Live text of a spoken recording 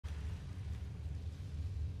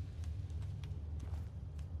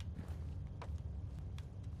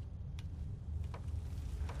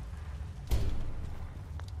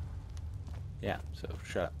Yeah, so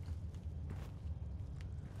shut up.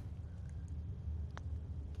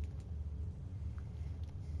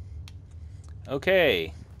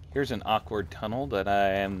 Okay, here's an awkward tunnel that I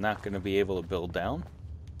am not going to be able to build down.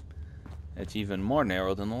 It's even more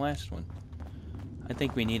narrow than the last one. I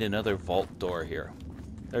think we need another vault door here.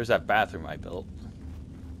 There's that bathroom I built.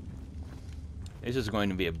 This is going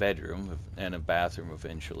to be a bedroom and a bathroom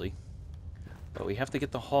eventually. But we have to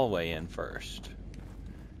get the hallway in first.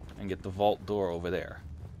 And get the vault door over there.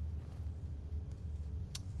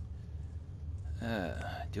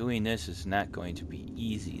 Doing this is not going to be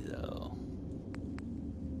easy though.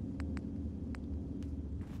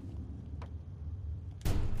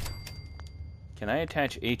 Can I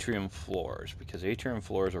attach atrium floors? Because atrium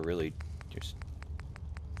floors are really just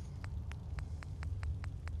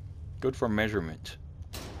good for measurement.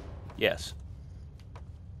 Yes.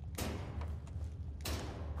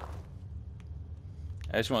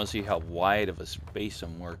 I just want to see how wide of a space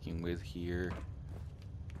I'm working with here.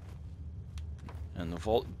 And the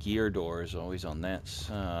vault gear door is always on that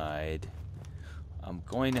side. I'm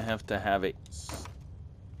going to have it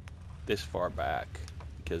this far back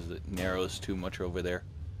because it narrows too much over there.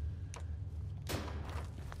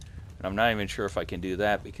 And I'm not even sure if I can do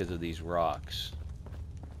that because of these rocks.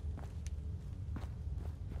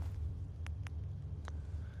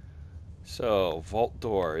 So, vault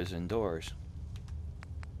door is indoors.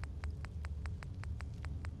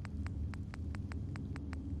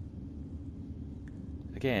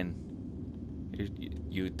 Again,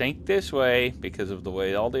 you think this way because of the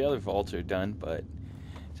way all the other vaults are done, but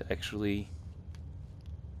it's actually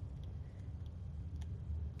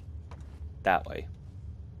that way.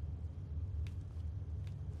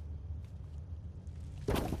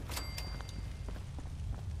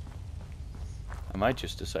 I might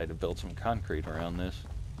just decide to build some concrete around this.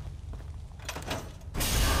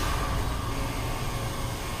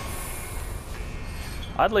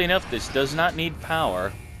 Oddly enough, this does not need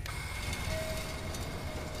power.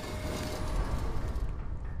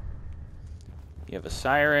 You have a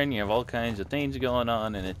siren, you have all kinds of things going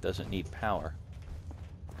on, and it doesn't need power.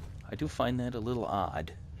 I do find that a little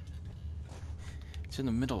odd. It's in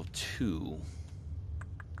the middle of two.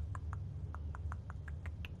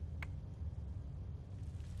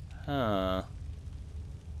 Huh.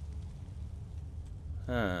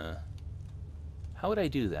 How would I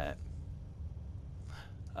do that?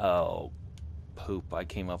 Oh, poop. I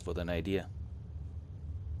came up with an idea.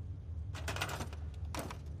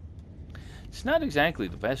 It's not exactly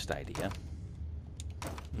the best idea.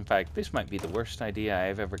 In fact, this might be the worst idea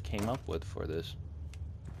I've ever came up with for this.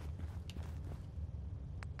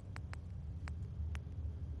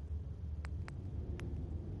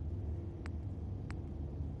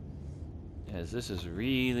 As this is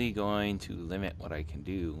really going to limit what I can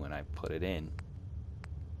do when I put it in.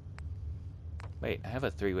 Wait, I have a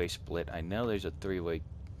three-way split. I know there's a three-way.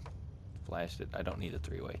 Blasted. I don't need a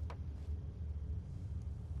three-way.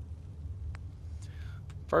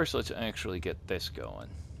 First, let's actually get this going.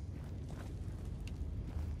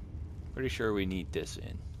 Pretty sure we need this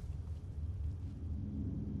in.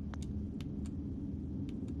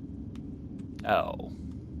 Oh.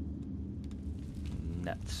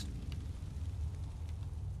 Nuts.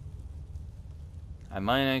 I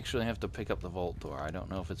might actually have to pick up the vault door. I don't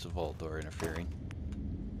know if it's a vault door interfering.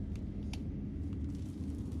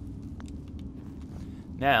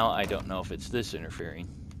 Now, I don't know if it's this interfering.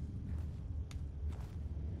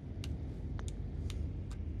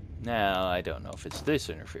 Now, I don't know if it's this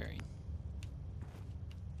interfering.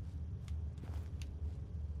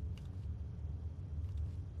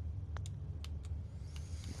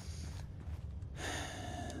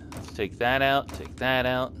 Let's take that out, take that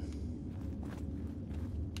out.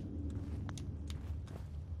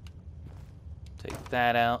 Take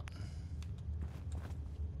that out.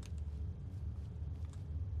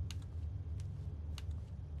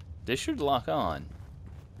 This should lock on.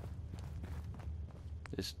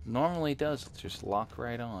 This normally does just lock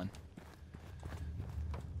right on.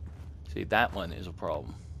 See, that one is a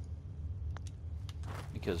problem.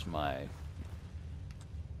 Because my...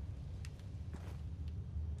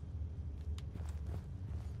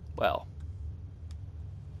 Well...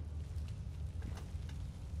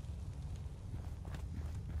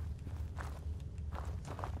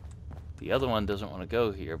 The other one doesn't want to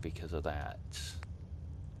go here because of that.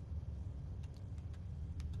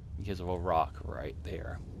 Because of a rock right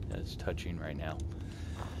there that's touching right now.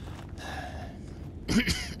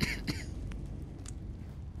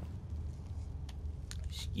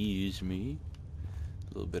 Excuse me.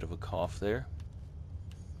 A little bit of a cough there.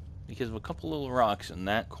 Because of a couple little rocks in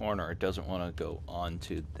that corner, it doesn't want to go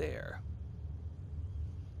onto there.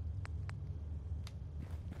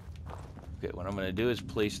 Okay, what I'm going to do is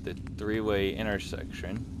place the three-way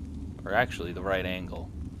intersection, or actually the right angle.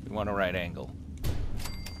 We want a right angle.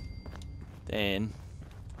 Then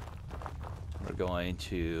we're going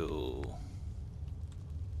to...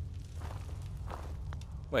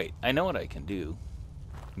 Wait, I know what I can do.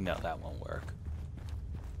 No, that won't work.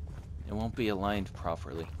 It won't be aligned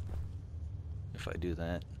properly if I do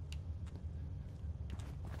that.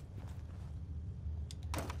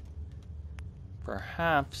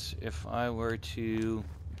 Perhaps if I were to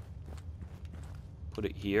put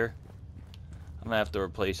it here, I'm gonna have to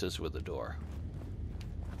replace this with a door.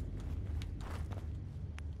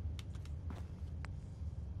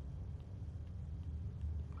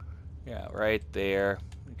 Yeah, right there,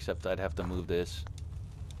 except I'd have to move this.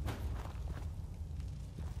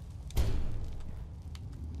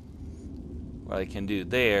 What I can do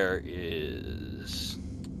there is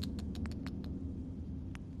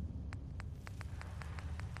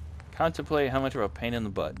contemplate how much of a pain in the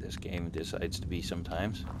butt this game decides to be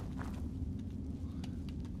sometimes.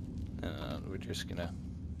 We're just gonna...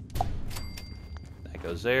 That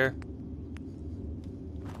goes there.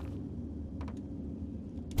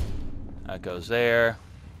 That goes there.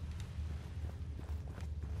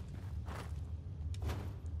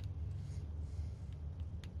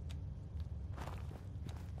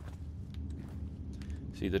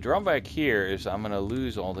 See, the drawback here is I'm going to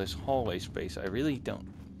lose all this hallway space. I really don't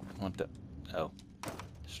want to... Oh.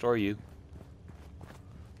 Store you. I'm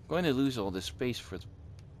going to lose all this space for the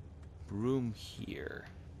room here.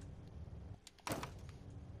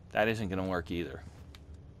 That isn't going to work either.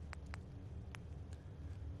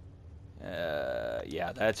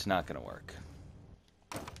 Yeah, that's not going to work.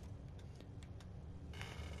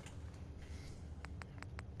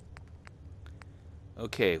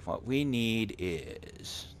 Okay, what we need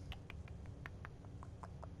is...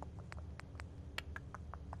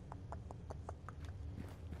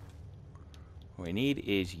 What we need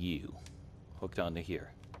is you hooked onto here.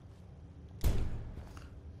 And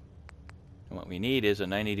what we need is a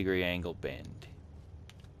 90-degree angle bend.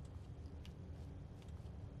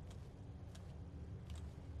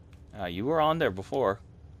 You were on there before.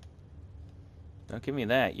 Don't give me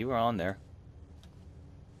that. You were on there.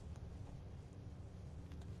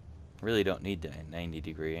 Really don't need the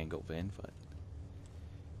 90-degree angle bend, but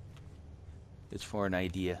it's for an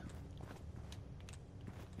idea.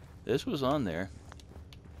 This was on there.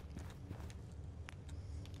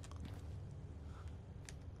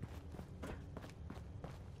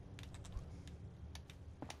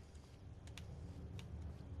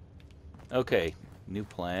 Okay, new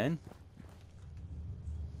plan.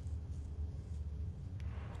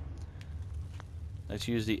 Let's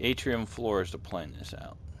use the Atrium floors to plan this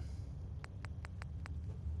out.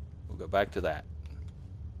 We'll go back to that.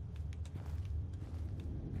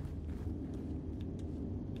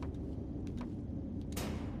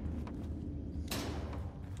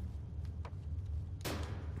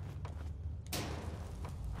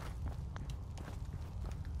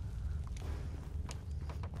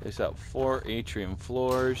 Place out 4 Atrium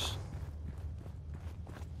floors.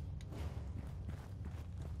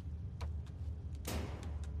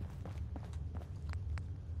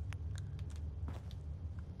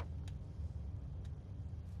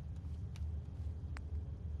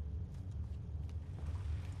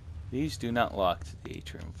 These do not lock to the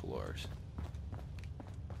Atrium floors.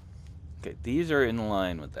 Okay, these are in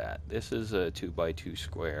line with that. This is a 2x2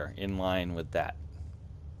 square in line with that.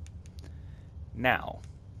 Now,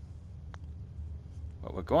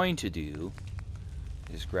 what we're going to do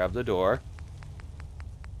is grab the door,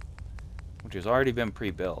 which has already been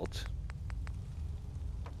pre-built.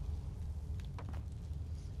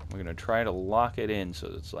 We're going to try to lock it in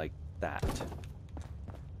so it's like that.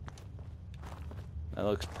 That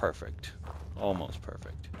looks perfect. Almost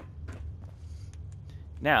perfect.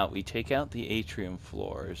 Now, we take out the Atrium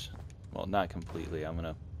floors. Well, not completely. I'm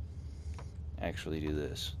going to actually do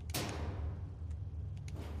this.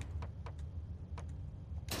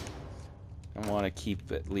 I want to keep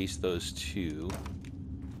at least those 2.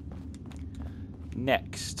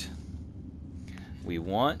 Next, we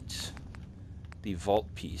want the vault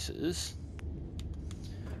pieces.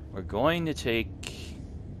 We're going to take...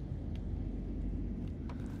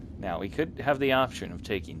 Now, we could have the option of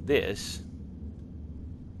taking this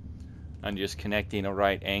and just connecting a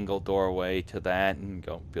right angle doorway to that and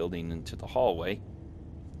go building into the hallway.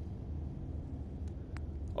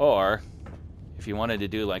 Or, if you wanted to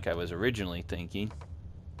do like I was originally thinking,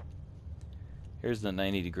 here's the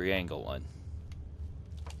 90-degree angle one.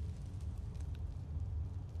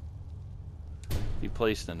 If you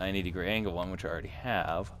place the 90-degree angle one, which I already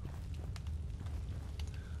have,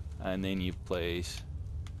 And then you place...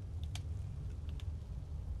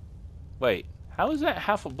 Wait, how is that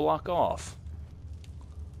half a block off?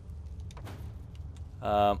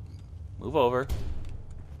 Move over.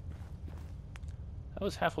 That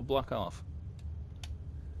was half a block off.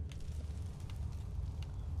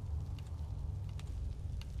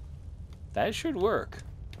 That should work.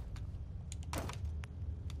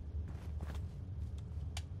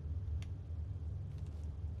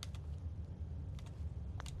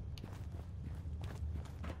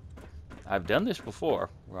 I've done this before,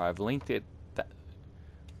 where I've linked it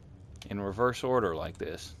in reverse order like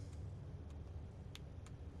this.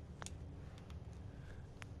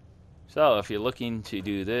 So if you're looking to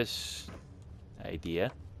do this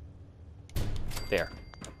idea, there.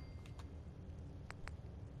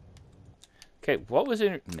 Okay, what was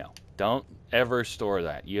it? No, don't ever store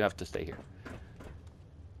that. You have to stay here.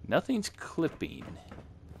 Nothing's clipping.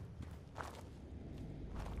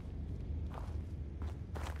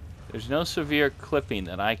 There's no severe clipping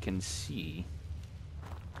that I can see.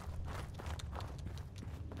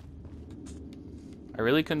 I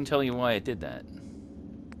really couldn't tell you why it did that.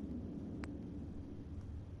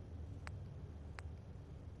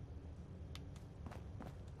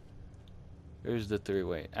 There's the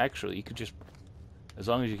three-way. Actually, you could just, as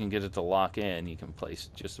long as you can get it to lock in, you can place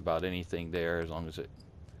just about anything there as long as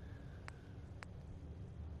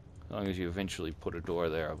you eventually put a door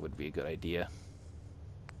there, it would be a good idea.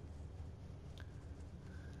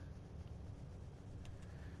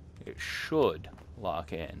 It should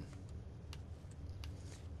lock in.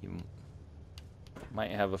 You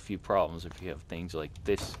might have a few problems if you have things like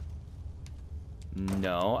this.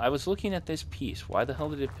 No, I was looking at this piece. Why the hell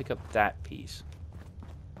did it pick up that piece?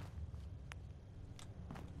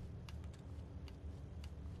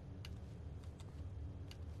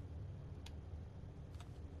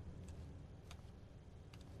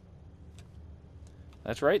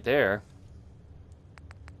 That's right there.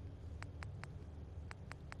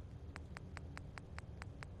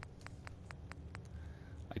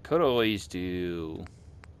 I could always do...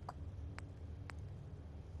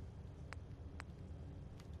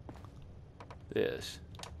 this.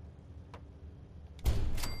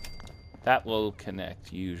 That will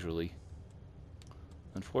connect usually.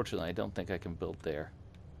 Unfortunately, I don't think I can build there.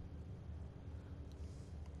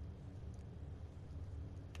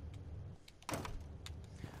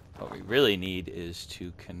 What we really need is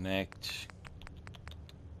to connect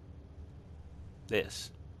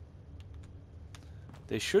this.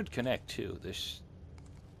 This should connect too. This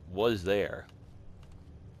was there.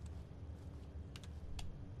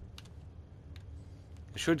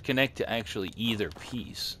 It should connect to actually either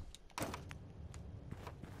piece.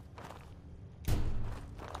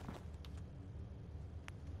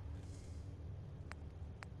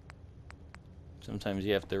 Sometimes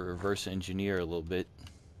you have to reverse engineer a little bit.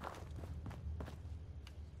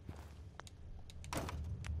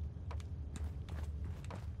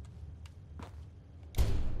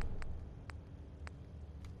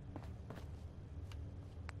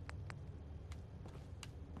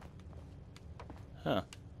 Huh.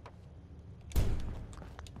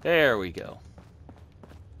 There we go.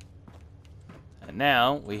 And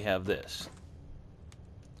now we have this.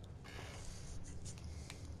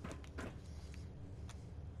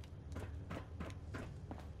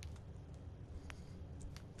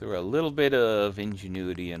 Through a little bit of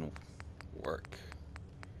ingenuity and work.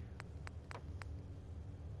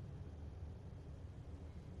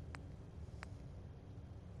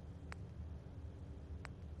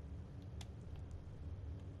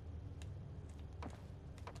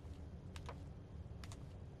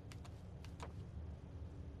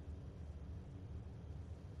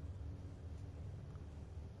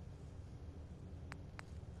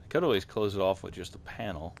 I could always close it off with just a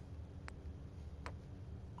panel.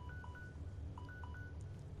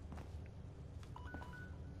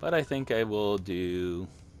 But I think I will do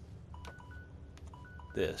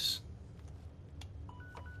this.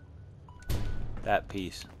 That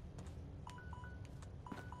piece.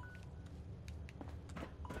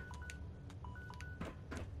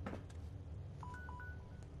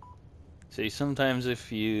 See, sometimes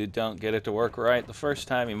if you don't get it to work right the first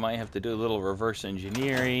time, you might have to do a little reverse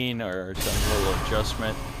engineering or some little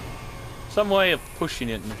adjustment. Some way of pushing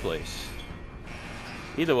it into place.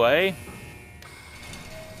 Either way,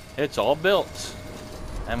 it's all built.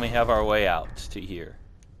 And we have our way out to here.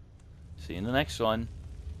 See you in the next one.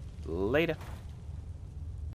 Later.